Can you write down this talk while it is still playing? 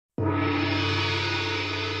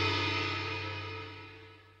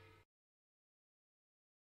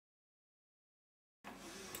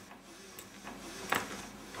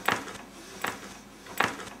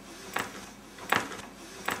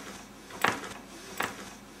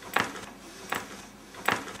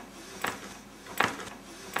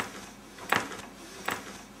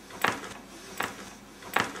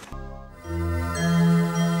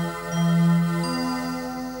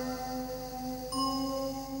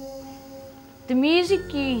The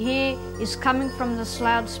music you hear is coming from this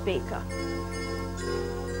loudspeaker.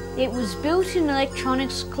 It was built in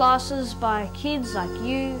electronics classes by kids like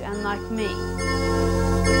you and like me.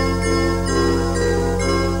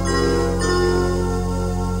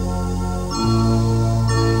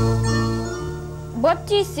 What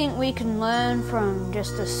do you think we can learn from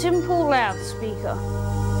just a simple loudspeaker?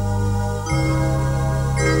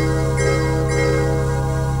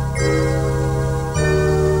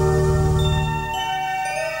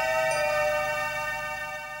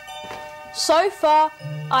 So far,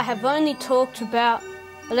 I have only talked about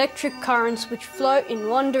electric currents which flow in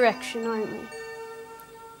one direction only.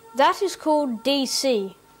 That is called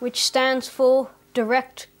DC, which stands for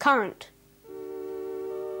direct current.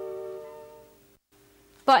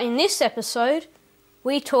 But in this episode,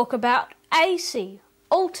 we talk about AC,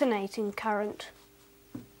 alternating current.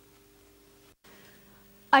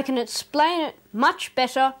 I can explain it much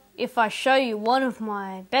better if I show you one of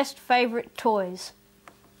my best favourite toys.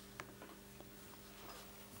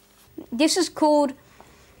 This is called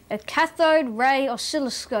a cathode ray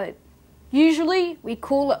oscilloscope. Usually we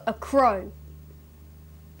call it a crow.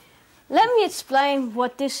 Let me explain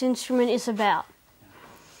what this instrument is about.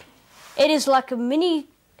 It is like a mini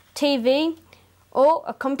TV or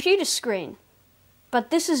a computer screen, but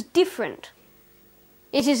this is different.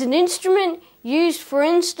 It is an instrument used, for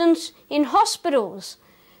instance, in hospitals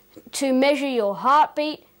to measure your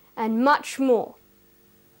heartbeat and much more.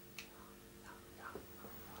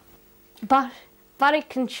 But it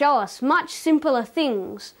can show us much simpler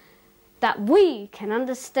things that we can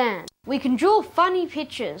understand. We can draw funny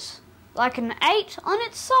pictures, like an 8 on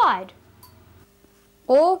its side,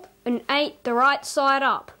 or an 8 the right side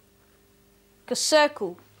up, like a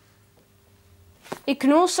circle. It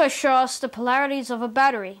can also show us the polarities of a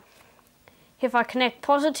battery. If I connect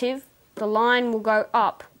positive, the line will go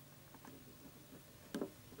up.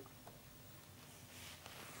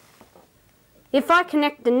 If I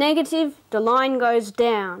connect the negative, the line goes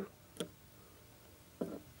down.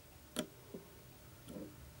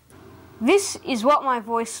 This is what my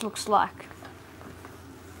voice looks like.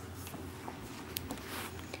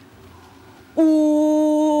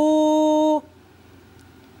 Ooh,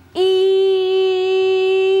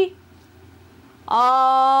 ee,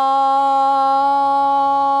 ah,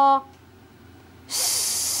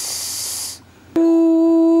 s,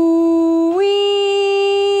 ooh,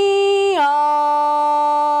 ee,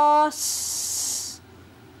 ah, s.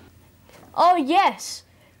 Oh yes,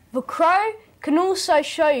 the crow can also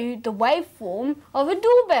show you the waveform of a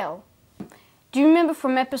doorbell. Do you remember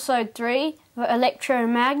from episode 3, the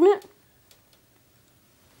electromagnet?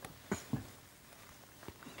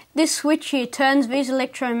 This switch here turns these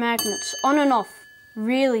electromagnets on and off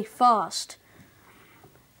really fast.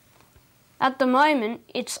 At the moment,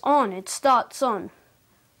 it's on, it starts on.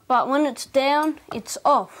 But when it's down, it's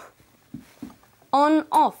off. On,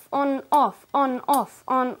 off, on, off, on, off,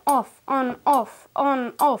 on, off, on, off,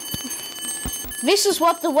 on, off. This is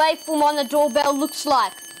what the waveform on the doorbell looks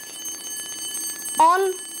like.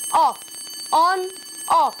 On, off, on,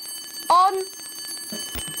 off, on.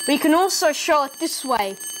 We can also show it this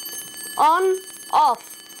way. On,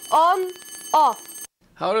 off, on, off.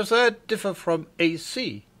 How does that differ from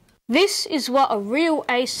AC? This is what a real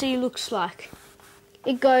AC looks like.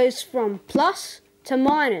 It goes from plus to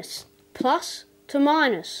minus,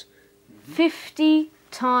 50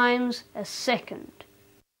 times a second.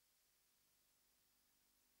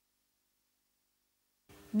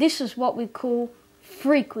 This is what we call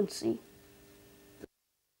frequency.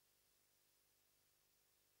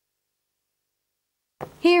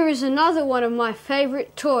 Here is another one of my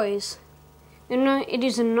favourite toys. It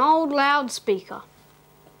is an old loudspeaker.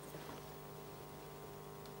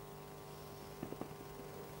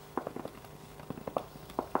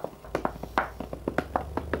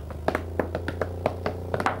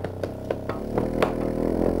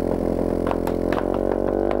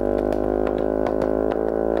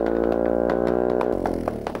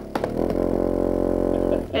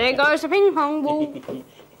 There goes the ping pong ball.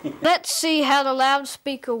 Let's see how the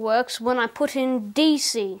loudspeaker works when I put in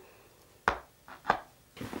DC.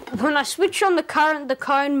 When I switch on the current, the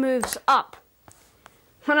cone moves up.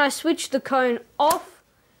 When I switch the cone off,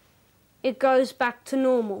 it goes back to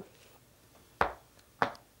normal.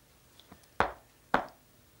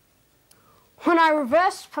 When I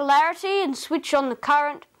reverse polarity and switch on the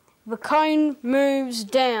current, the cone moves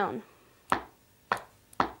down.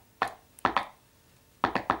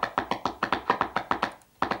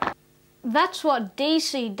 That's what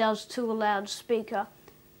DC does to a loudspeaker.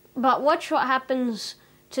 But watch what happens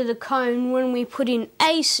to the cone when we put in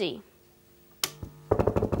AC.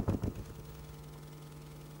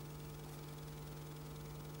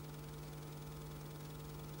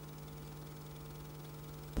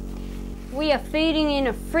 we are feeding in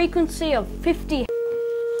a frequency of 50.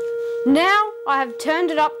 Now I have turned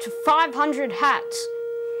it up to 500 Hz.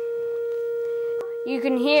 You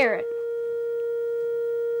can hear it.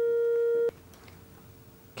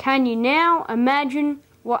 Can you now imagine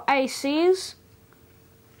what AC is?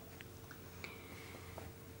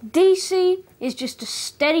 DC is just a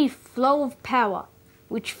steady flow of power,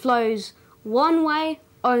 which flows one way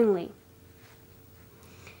only.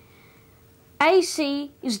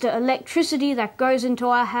 AC is the electricity that goes into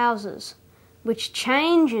our houses, which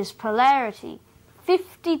changes polarity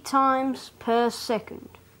 50 times per second.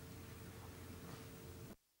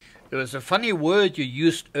 It was a funny word you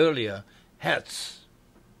used earlier, Hertz.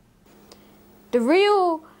 The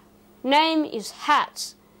real name is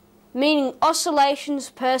Hertz, meaning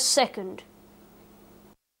oscillations per second.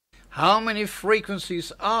 How many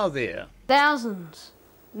frequencies are there? Thousands,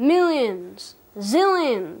 millions,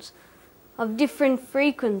 zillions of different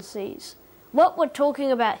frequencies. What we're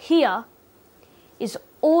talking about here is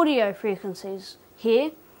audio frequencies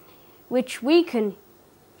here, which we can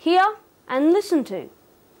hear and listen to.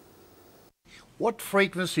 What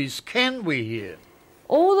frequencies can we hear?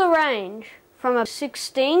 All the range from a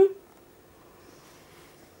 16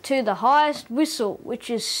 to the highest whistle, which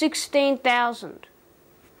is 16,000.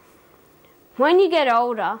 When you get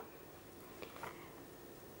older,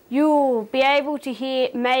 you'll be able to hear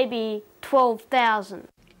maybe 12,000.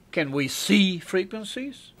 Can we see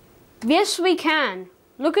frequencies? Yes, we can.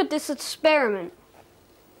 Look at this experiment.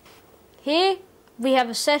 Here we have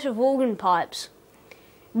a set of organ pipes.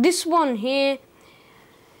 This one here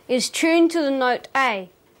is tuned to the note A,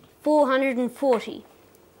 440.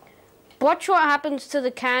 Watch what happens to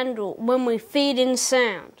the candle when we feed in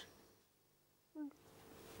sound.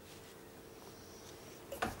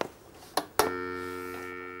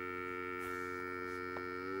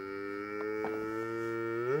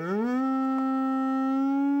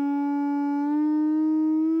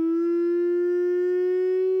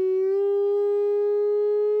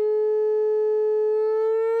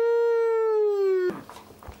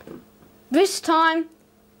 This time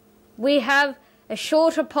we have a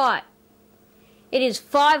shorter pipe. It is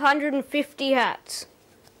 550 Hz.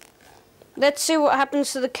 Let's see what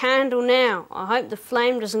happens to the candle now. I hope the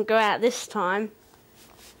flame doesn't go out this time.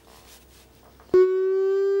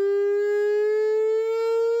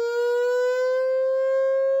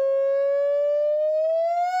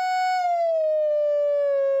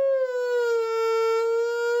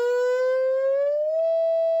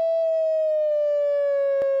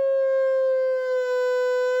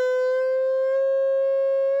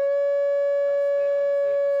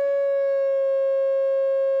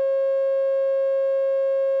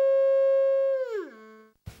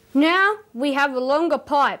 Now we have a longer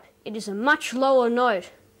pipe. It is a much lower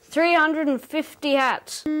note, 350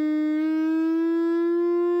 Hz.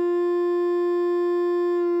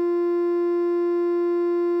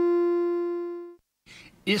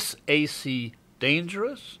 Is AC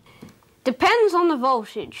dangerous? Depends on the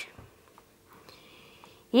voltage.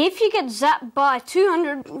 If you get zapped by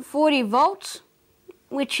 240 volts,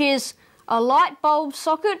 which is a light bulb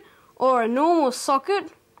socket or a normal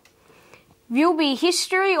socket, you'll be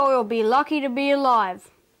history or you'll be lucky to be alive.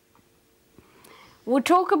 We'll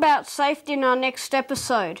talk about safety in our next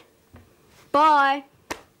episode. Bye.